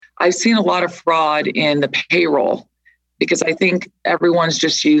I've seen a lot of fraud in the payroll because I think everyone's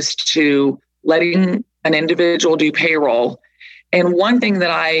just used to letting an individual do payroll. And one thing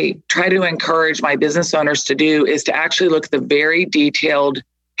that I try to encourage my business owners to do is to actually look at the very detailed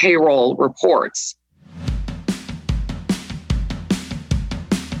payroll reports.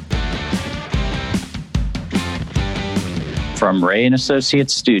 From Ray &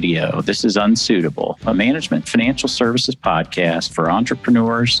 Associates Studio, this is Unsuitable, a management financial services podcast for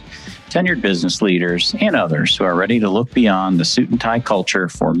entrepreneurs, tenured business leaders, and others who are ready to look beyond the suit and tie culture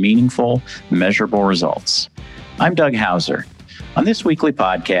for meaningful, measurable results. I'm Doug Hauser. On this weekly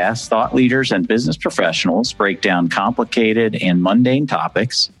podcast, thought leaders and business professionals break down complicated and mundane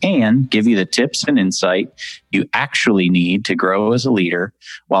topics and give you the tips and insight you actually need to grow as a leader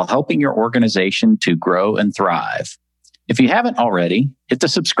while helping your organization to grow and thrive. If you haven't already, hit the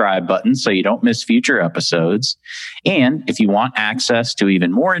subscribe button so you don't miss future episodes. And if you want access to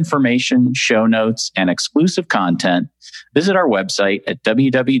even more information, show notes, and exclusive content, visit our website at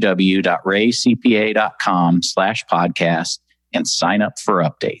www.raycpa.com/podcast and sign up for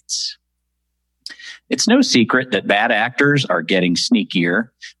updates. It's no secret that bad actors are getting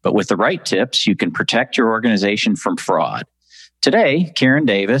sneakier, but with the right tips, you can protect your organization from fraud. Today, Karen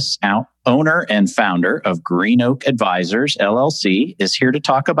Davis, owner and founder of Green Oak Advisors, LLC, is here to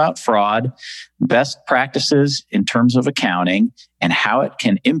talk about fraud, best practices in terms of accounting, and how it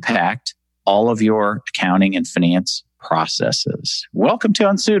can impact all of your accounting and finance processes. Welcome to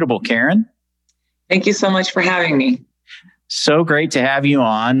Unsuitable, Karen. Thank you so much for having me. So great to have you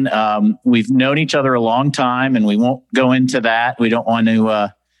on. We've known each other a long time, and we won't go into that. We don't want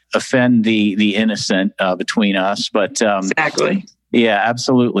to offend the innocent between us, but exactly. Yeah,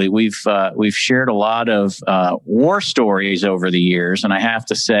 absolutely. We've shared a lot of war stories over the years, and I have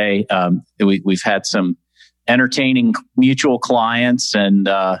to say we've had some entertaining mutual clients and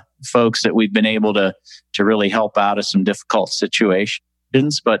folks that we've been able to really help out of some difficult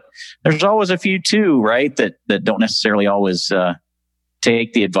situations. But there's always a few too, right? That don't necessarily always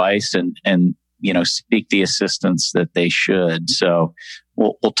take the advice and seek the assistance that they should. So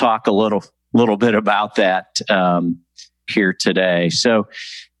we'll talk a little bit about that here today. So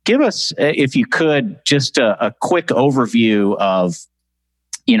give us, if you could, just a quick overview of,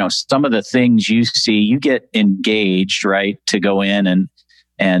 some of the things you see. You get engaged, right, to go in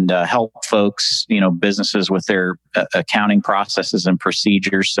and help folks, businesses with their accounting processes and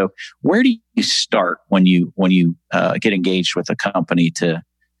procedures. So where do you start when you get engaged with a company to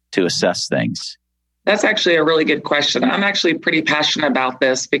assess things? That's actually a really good question. I'm actually pretty passionate about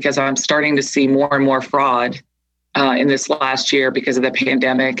this because I'm starting to see more and more fraud in this last year because of the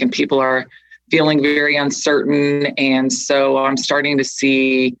pandemic, and people are feeling very uncertain. And so I'm starting to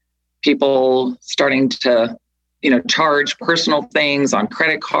see people starting to, charge personal things on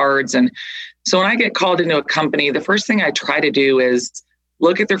credit cards. And so when I get called into a company, the first thing I try to do is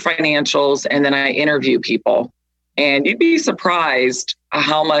look at their financials, and then I interview people. And you'd be surprised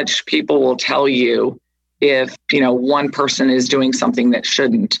how much people will tell you if, one person is doing something that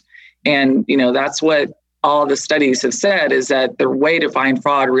shouldn't. And, that's what all the studies have said, is that the way to find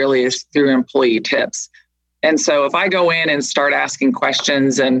fraud really is through employee tips. And so if I go in and start asking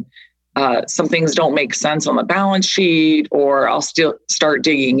questions and some things don't make sense on the balance sheet, or I'll still start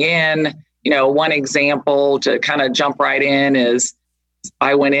digging in, one example to kind of jump right in is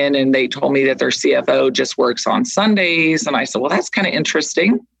I went in and they told me that their CFO just works on Sundays. And I said, well, that's kind of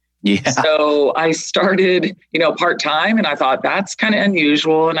interesting. Yeah. So I started, part-time, and I thought that's kind of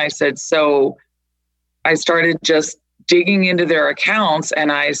unusual. And I said, so I started just digging into their accounts,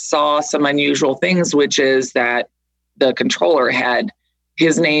 and I saw some unusual things, which is that the controller had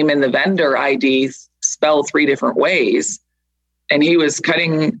his name and the vendor ID spelled 3 different ways. And he was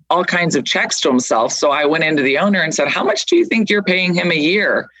cutting all kinds of checks to himself. So I went into the owner and said, how much do you think you're paying him a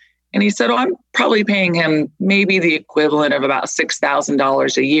year? And he said, oh, I'm probably paying him maybe the equivalent of about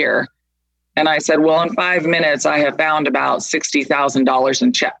 $6,000 a year. And I said, well, in 5 minutes, I have found about $60,000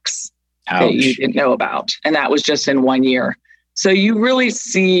 in checks. Ouch. That you didn't know about. And that was just in 1 year. So you really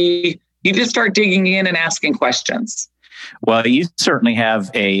see, you just start digging in and asking questions. Well, you certainly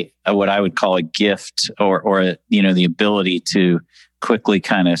have a what I would call a gift or the ability to quickly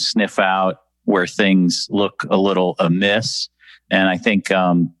kind of sniff out where things look a little amiss. And I think,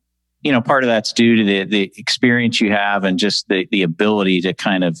 part of that's due to the experience you have and just the ability to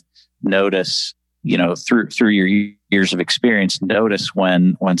kind of notice, through your years of experience, notice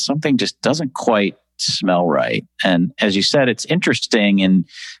when something just doesn't quite smell right. And as you said, it's interesting in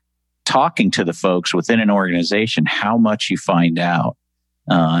talking to the folks within an organization, how much you find out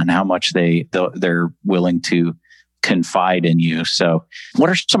and how much they're willing to confide in you. So what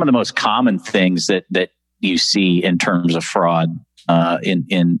are some of the most common things that you see in terms of fraud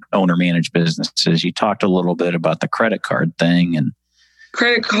in owner managed businesses? You talked a little bit about the credit card thing, and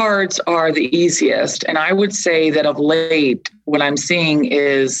credit cards are the easiest. And I would say that of late, what I'm seeing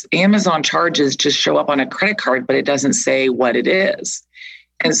is Amazon charges just show up on a credit card, but it doesn't say what it is.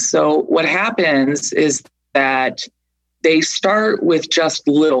 And so what happens is that they start with just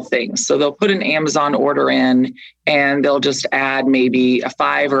little things. So they'll put an Amazon order in and they'll just add maybe a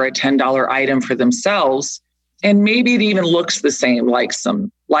 $5 or a $10 item for themselves. And maybe it even looks the same, like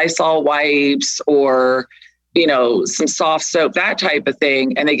some Lysol wipes or, some soft soap, that type of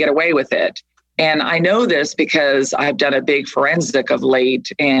thing, and they get away with it. And I know this because I've done a big forensic of late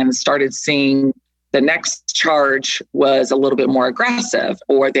and started seeing the next charge was a little bit more aggressive,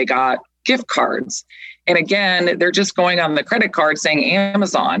 or they got gift cards. And again, they're just going on the credit card saying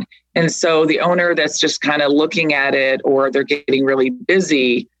Amazon. And so the owner that's just kind of looking at it, or they're getting really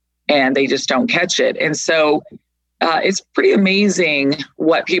busy and they just don't catch it. And so it's pretty amazing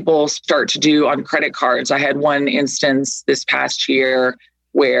what people start to do on credit cards. I had one instance this past year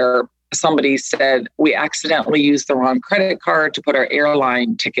where somebody said, we accidentally used the wrong credit card to put our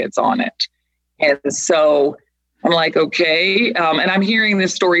airline tickets on it. And so I'm like, okay. And I'm hearing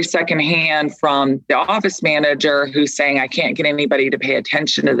this story secondhand from the office manager who's saying, I can't get anybody to pay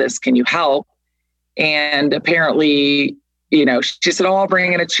attention to this. Can you help? And apparently, she said, I'll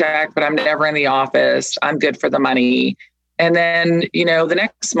bring in a check, but I'm never in the office. I'm good for the money. And then, the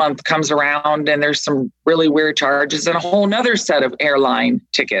next month comes around and there's some really weird charges and a whole nother set of airline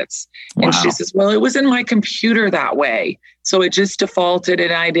tickets. Wow. And she says, well, it was in my computer that way. So it just defaulted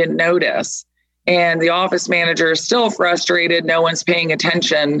and I didn't notice. And the office manager is still frustrated. No one's paying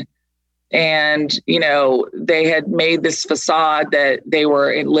attention. And, they had made this facade that they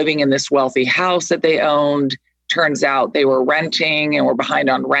were living in this wealthy house that they owned. Turns out they were renting and were behind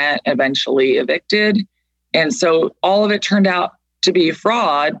on rent, eventually evicted. And so all of it turned out to be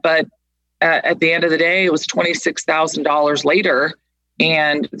fraud. But at the end of the day, it was $26,000 later.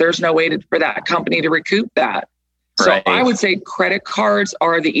 And there's no way for that company to recoup that. Right. So I would say credit cards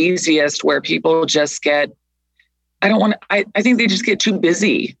are the easiest, where people just get, I think they just get too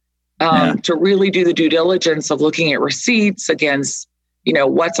busy to really do the due diligence of looking at receipts against,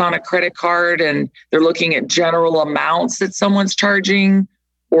 what's on a credit card. And they're looking at general amounts that someone's charging,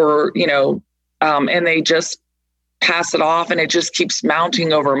 or, and they just pass it off and it just keeps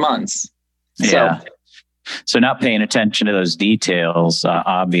mounting over months. Yeah. So not paying attention to those details,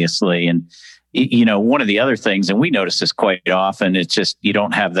 obviously. And, one of the other things, and we notice this quite often, it's just you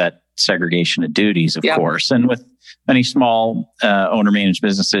don't have that segregation of duties, of course. And with many small owner-managed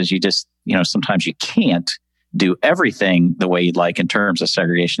businesses, you just, sometimes you can't do everything the way you'd like in terms of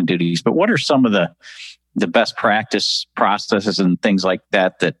segregation of duties. But what are some of the best practice processes and things like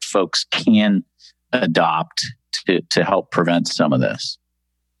that folks can adopt to help prevent some of this?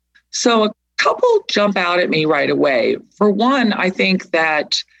 So a couple jump out at me right away. For one, I think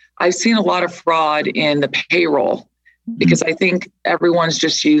that I've seen a lot of fraud in the payroll, because I think everyone's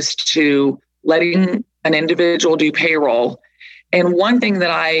just used to letting an individual do payroll. And one thing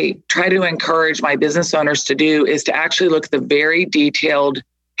that I try to encourage my business owners to do is to actually look at the very detailed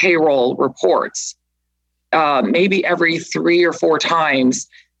payroll reports, maybe every 3 or 4 times.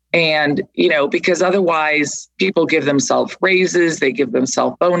 And, because otherwise people give themselves raises, they give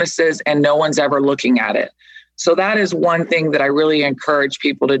themselves bonuses, and no one's ever looking at it. So that is one thing that I really encourage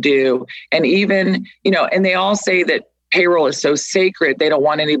people to do. And even, and they all say that payroll is so sacred, they don't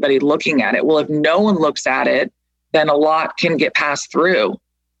want anybody looking at it. Well, if no one looks at it, then a lot can get passed through.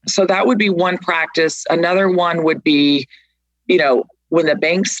 So that would be one practice. Another one would be, when the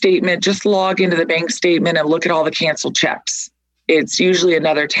bank statement, just log into the bank statement and look at all the canceled checks. It's usually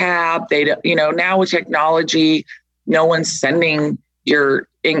another tab. Now with technology, no one's sending your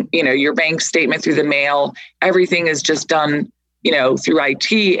bank statement through the mail. Everything is just done, through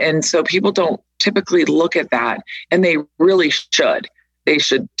IT. And so people don't typically look at that, and they really should. They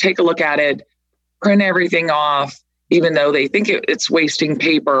should take a look at it, print everything off, even though they think it's wasting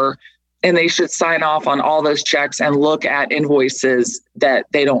paper, and they should sign off on all those checks and look at invoices that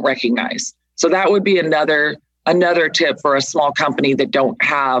they don't recognize. So that would be another tip for a small company that don't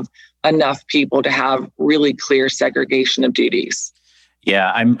have enough people to have really clear segregation of duties.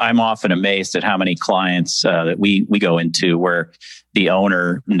 Yeah, I'm often amazed at how many clients that we go into where the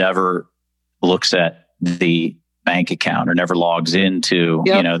owner never looks at the bank account or never logs into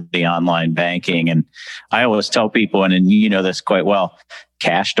the online banking. And I always tell people, and you know this quite well,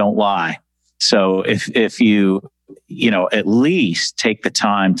 cash don't lie. So if you at least take the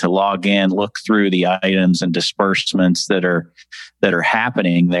time to log in, look through the items and disbursements that are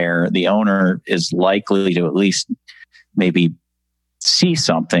happening there. The owner is likely to at least maybe see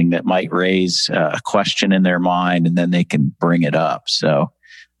something that might raise a question in their mind, and then they can bring it up. So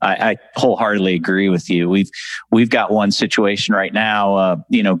I wholeheartedly agree with you. We've got one situation right now,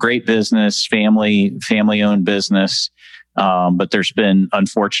 great business, family owned business. But there's been,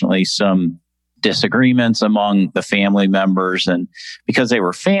 unfortunately, some disagreements among the family members, and because they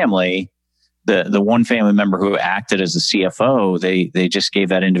were family, the one family member who acted as the CFO, they just gave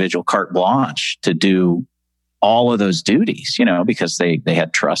that individual carte blanche to do all of those duties, because they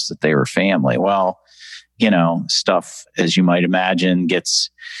had trust that they were family. Well, stuff, as you might imagine, gets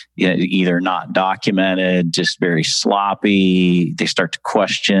either not documented, just very sloppy. They start to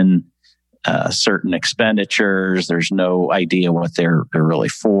question certain expenditures. There's no idea what they're really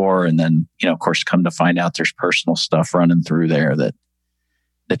for. And then, of course, come to find out there's personal stuff running through there that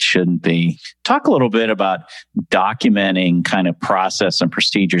shouldn't be. Talk a little bit about documenting kind of process and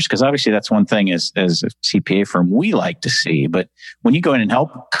procedures, because obviously that's one thing as a CPA firm we like to see. But when you go in and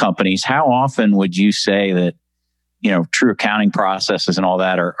help companies, how often would you say that, true accounting processes and all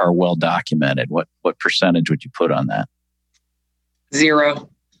that are well documented? What percentage would you put on that? 0.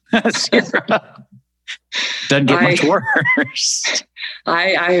 Doesn't get much worse.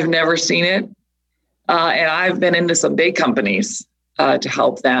 I have never seen it. And I've been into some big companies to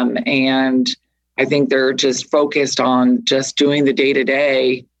help them. And I think they're just focused on just doing the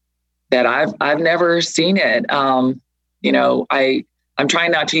day-to-day that I've never seen it. I'm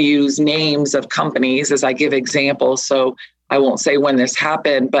trying not to use names of companies as I give examples. So I won't say when this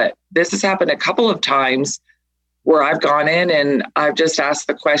happened, but this has happened a couple of times where I've gone in and I've just asked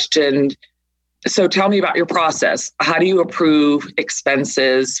the question, so tell me about your process. How do you approve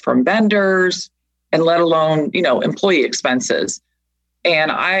expenses from vendors, and let alone, employee expenses?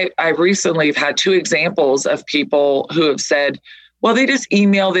 And I recently have had 2 examples of people who have said, well, they just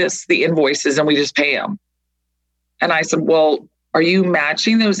email the invoices and we just pay them. And I said, well, are you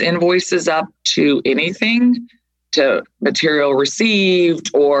matching those invoices up to anything, to material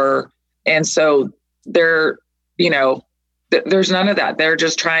received? And so they're, there's none of that. They're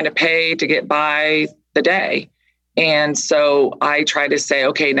just trying to pay to get by the day. And so I try to say,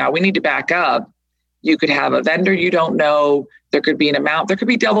 okay, now we need to back up. You could have a vendor you don't know. There could be an amount. There could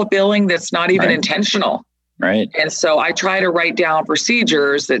be double billing that's not even intentional. Right. And so I try to write down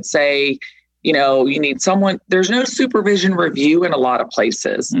procedures that say, you need someone. There's no supervision review in a lot of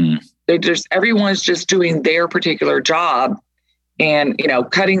places. Everyone's just doing their particular job and,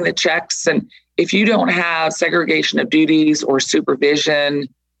 cutting the checks. And if you don't have segregation of duties or supervision,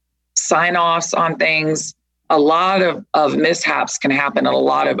 sign-offs on things, a lot of mishaps can happen, and a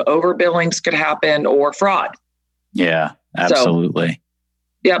lot of overbillings could happen, or fraud. Yeah, absolutely.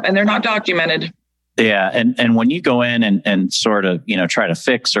 Yep. And they're not documented. Yeah. And when you go in and sort of, try to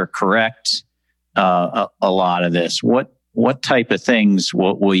fix or correct a lot of this, what type of things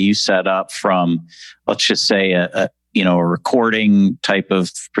will you set up from, let's just say, a recording type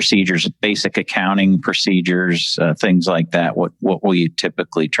of procedures, basic accounting procedures, things like that? What will you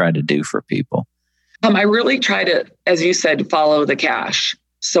typically try to do for people? I really try to, as you said, follow the cash.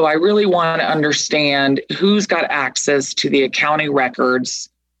 So I really want to understand who's got access to the accounting records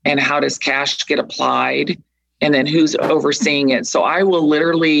and how does cash get applied, and then who's overseeing it. So I will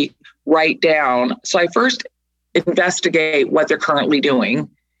literally write down. So I first investigate what they're currently doing,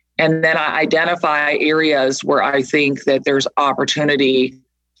 and then I identify areas where I think that there's opportunity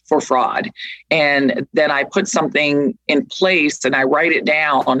for fraud. And then I put something in place and I write it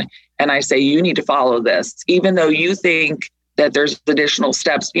down and I say, you need to follow this, even though you think that there's additional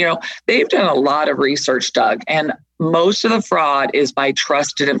steps. They've done a lot of research, Doug, and most of the fraud is by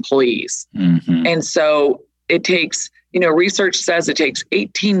trusted employees. Mm-hmm. And so it takes, research says it takes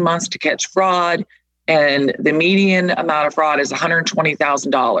 18 months to catch fraud, and the median amount of fraud is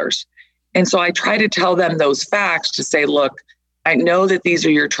 $120,000. And so I try to tell them those facts to say, look, I know that these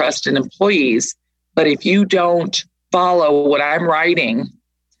are your trusted employees, but if you don't follow what I'm writing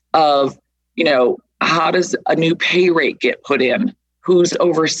of, how does a new pay rate get put in? Who's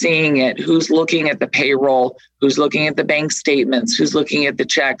overseeing it? Who's looking at the payroll? Who's looking at the bank statements? Who's looking at the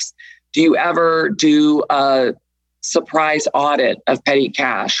checks? Do you ever do a surprise audit of petty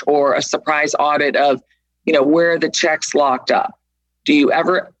cash, or a surprise audit of, where the checks locked up? Do you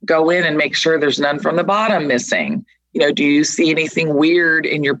ever go in and make sure there's none from the bottom missing? Do you see anything weird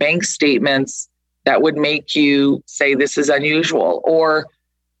in your bank statements that would make you say this is unusual? Or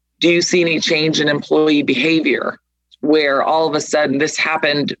do you see any change in employee behavior where all of a sudden, this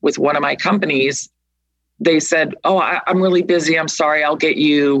happened with one of my companies, they said, "Oh, I'm really busy. I'm sorry. I'll get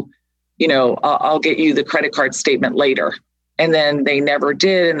you, I'll get you the credit card statement later." And then they never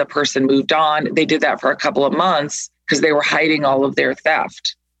did. And the person moved on. They did that for a couple of months because they were hiding all of their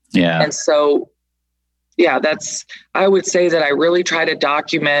theft. Yeah. And so, yeah, I would say that I really try to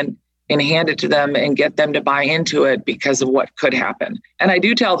document and hand it to them and get them to buy into it because of what could happen. And I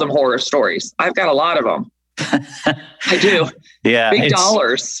do tell them horror stories. I've got a lot of them. I do. Yeah. Big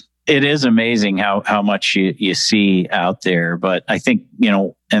dollars. It is amazing how much you see out there. But I think,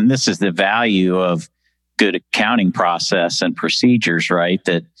 and this is the value of good accounting process and procedures, right?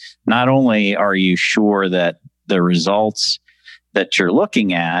 That not only are you sure that the results that you're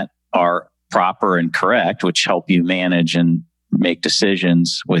looking at are proper and correct, which help you manage and make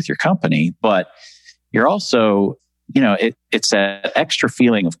decisions with your company, but you're also, it's that extra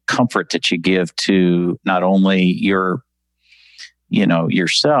feeling of comfort that you give to not only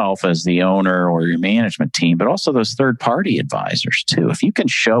yourself as the owner or your management team, but also those third-party advisors too. If you can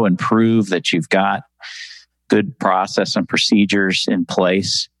show and prove that you've got good process and procedures in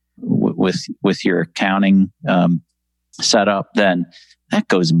place with your accounting setup, then that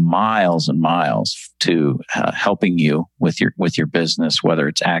goes miles and miles to helping you with your business, whether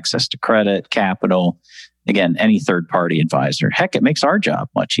it's access to credit, capital. Again, any third-party advisor. Heck, it makes our job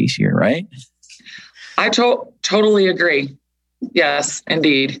much easier, right? I totally agree. Yes,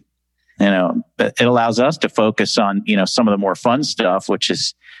 indeed. But it allows us to focus on, some of the more fun stuff, which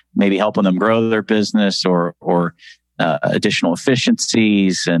is maybe helping them grow their business or additional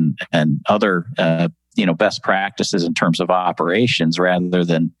efficiencies and other, best practices in terms of operations rather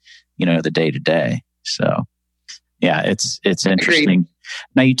than, the day to day. So yeah, it's interesting. Agreed.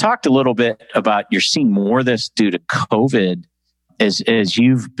 Now you talked a little bit about you're seeing more of this due to COVID as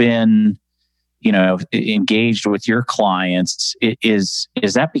you've been, engaged with your clients. Is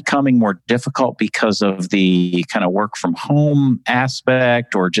that becoming more difficult because of the kind of work from home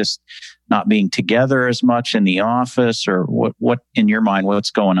aspect, or just not being together as much in the office, or what in your mind,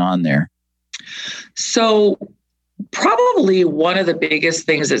 what's going on there? So probably one of the biggest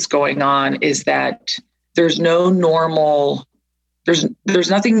things that's going on is that there's nothing normal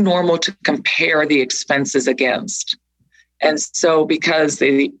to compare the expenses against. And so because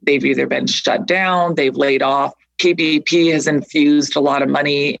they've either been shut down, they've laid off, KBP has infused a lot of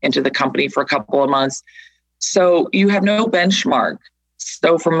money into the company for a couple of months. So you have no benchmark.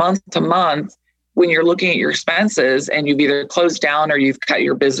 So from month to month, when you're looking at your expenses and you've either closed down or you've cut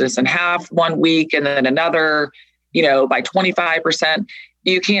your business in half one week and then another, by 25%,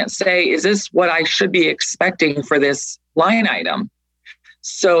 you can't say, is this what I should be expecting for this line item?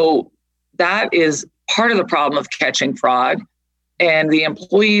 So that is part of the problem of catching fraud. And the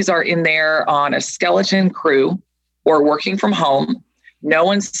employees are in there on a skeleton crew or working from home. No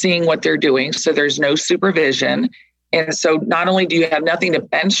one's seeing what they're doing, so there's no supervision. And so not only do you have nothing to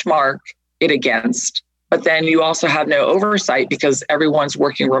benchmark it against, but then you also have no oversight because everyone's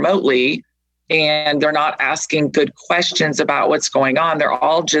working remotely and they're not asking good questions about what's going on. They're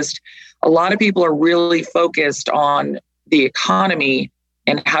all a lot of people are really focused on the economy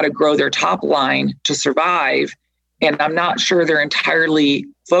and how to grow their top line to survive. And I'm not sure they're entirely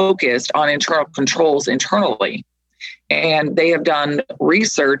focused on internal controls internally. And they have done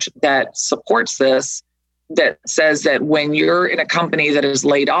research that supports this, that says that when you're in a company that is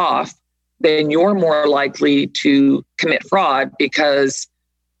laid off, then you're more likely to commit fraud because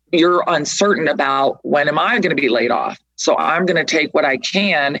you're uncertain about when am I going to be laid off? So I'm going to take what I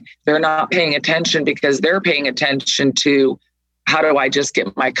can. They're not paying attention because they're paying attention to how do I just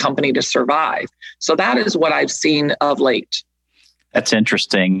get my company to survive? So that is what I've seen of late. That's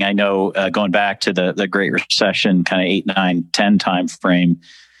interesting. I know going back to the Great Recession, kind of 8, 9, 10 time frame,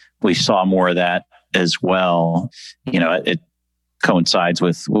 we saw more of that as well. It coincides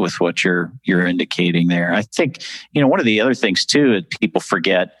with what you're indicating there. I think, one of the other things too that people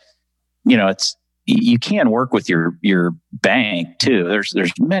forget, it's you can work with your bank too.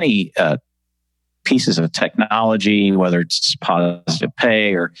 There's many pieces of technology, whether it's positive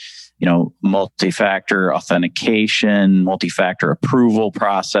pay or, multi-factor authentication, multi-factor approval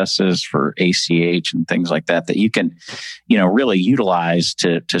processes for ACH and things like that you can, really utilize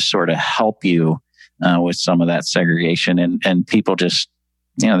to sort of help you with some of that segregation. And people just,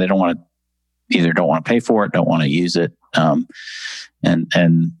 they don't want to pay for it, don't want to use it.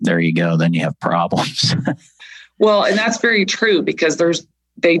 And there you go. Then you have problems. Well, and that's very true because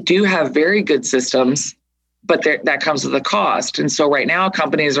they do have very good systems, but that comes with a cost. And so right now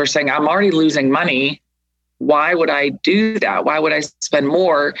companies are saying, I'm already losing money. Why would I do that? Why would I spend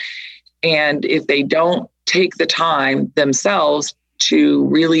more? And if they don't take the time themselves to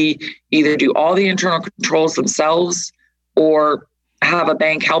really either do all the internal controls themselves or have a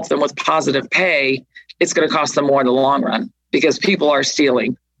bank help them with positive pay, it's going to cost them more in the long run because people are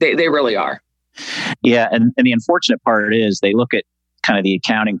stealing. They really are. Yeah. And the unfortunate part is they look at kind of the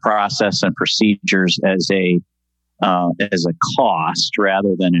accounting process and procedures as a cost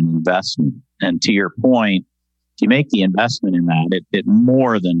rather than an investment. And to your point, if you make the investment in that, it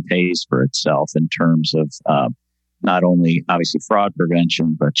more than pays for itself in terms of not only obviously fraud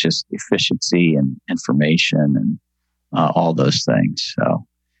prevention, but just efficiency and information and all those things. So,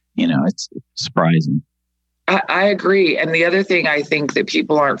 it's surprising. I agree. And the other thing I think that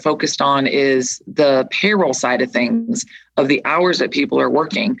people aren't focused on is the payroll side of things, of the hours that people are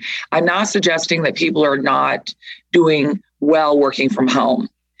working. I'm not suggesting that people are not doing well working from home,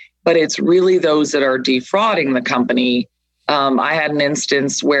 but it's really those that are defrauding the company. I had an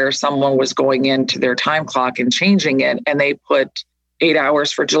instance where someone was going into their time clock and changing it, and they put 8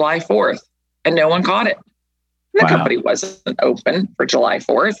 hours for July 4th, and no one caught it. The company wasn't open for July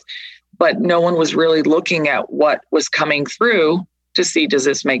 4th. But no one was really looking at what was coming through to see, does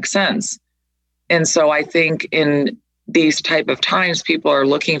this make sense? And so I think in these type of times, people are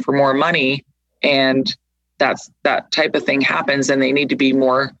looking for more money, and that type of thing happens, and they need to be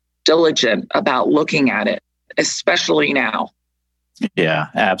more diligent about looking at it, especially now. Yeah,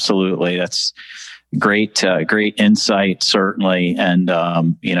 absolutely. That's great insight, certainly. And,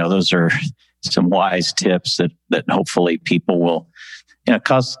 those are some wise tips that hopefully people will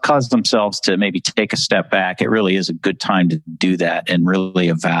cause themselves to maybe take a step back. It really is a good time to do that and really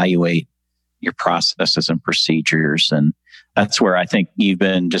evaluate your processes and procedures. And that's where I think you've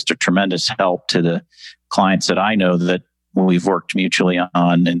been just a tremendous help to the clients that I know that we've worked mutually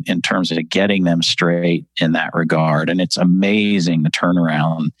on in terms of getting them straight in that regard. And it's amazing the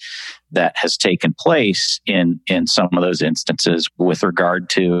turnaround that has taken place in some of those instances with regard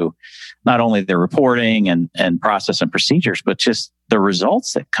to not only the reporting and process and procedures, but just the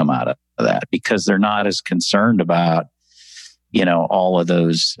results that come out of that, because they're not as concerned about, all of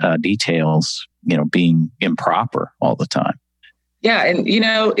those details, being improper all the time. Yeah. And,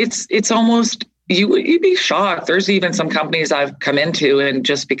 it's almost, you'd be shocked. There's even some companies I've come into, and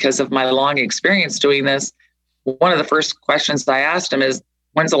just because of my long experience doing this, one of the first questions I asked them is,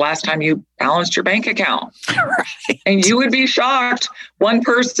 when's the last time you balanced your bank account? Right. And you would be shocked. One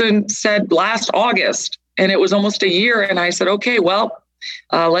person said last August, and it was almost a year. And I said, okay, well,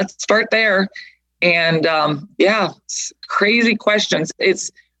 let's start there. And crazy questions.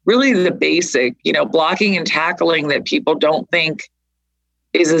 It's really the basic, blocking and tackling that people don't think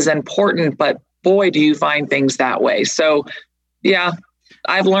is as important, but boy, do you find things that way. So yeah,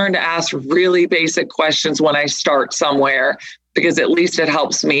 I've learned to ask really basic questions when I start somewhere, because at least it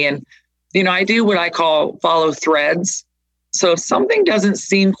helps me. And, I do what I call follow threads. So if something doesn't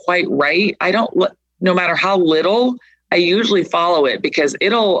seem quite right, no matter how little, I usually follow it because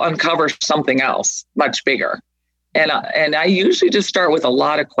it'll uncover something else much bigger. And I usually just start with a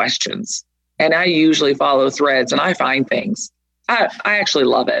lot of questions, and I usually follow threads, and I find things. I actually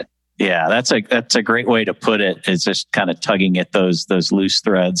love it. Yeah, that's a great way to put it. It's just kind of tugging at those loose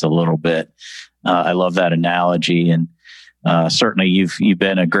threads a little bit. I love that analogy. And certainly you've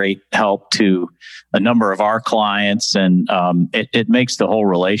been a great help to a number of our clients, and it makes the whole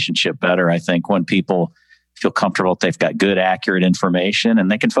relationship better, I think, when people feel comfortable that they've got good, accurate information and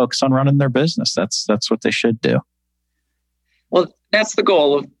they can focus on running their business. That's what they should do. Well, that's the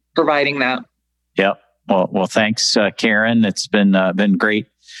goal of providing that. Yep. Well, thanks, Karen. It's been great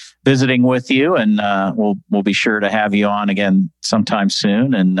visiting with you, and we'll be sure to have you on again sometime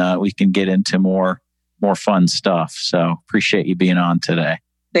soon, and we can get into more fun stuff. So appreciate you being on today.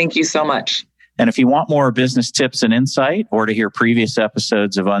 Thank you so much. And if you want more business tips and insight, or to hear previous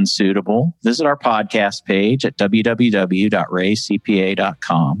episodes of Unsuitable, visit our podcast page at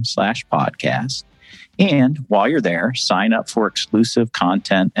www.raycpa.com/podcast. And while you're there, sign up for exclusive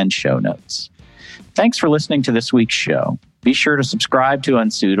content and show notes. Thanks for listening to this week's show. Be sure to subscribe to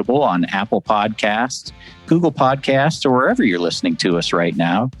Unsuitable on Apple Podcasts, Google Podcasts, or wherever you're listening to us right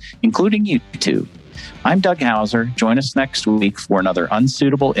now, including YouTube. I'm Doug Hauser. Join us next week for another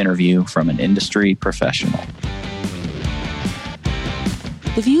Unsuitable interview from an industry professional.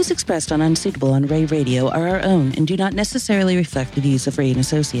 The views expressed on Unsuitable on Ray Radio are our own and do not necessarily reflect the views of Ray &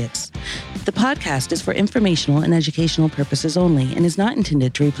 Associates. The podcast is for informational and educational purposes only and is not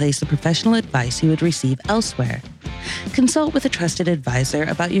intended to replace the professional advice you would receive elsewhere. Consult with a trusted advisor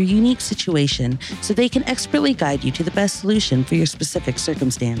about your unique situation so they can expertly guide you to the best solution for your specific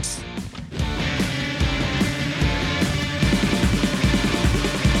circumstance.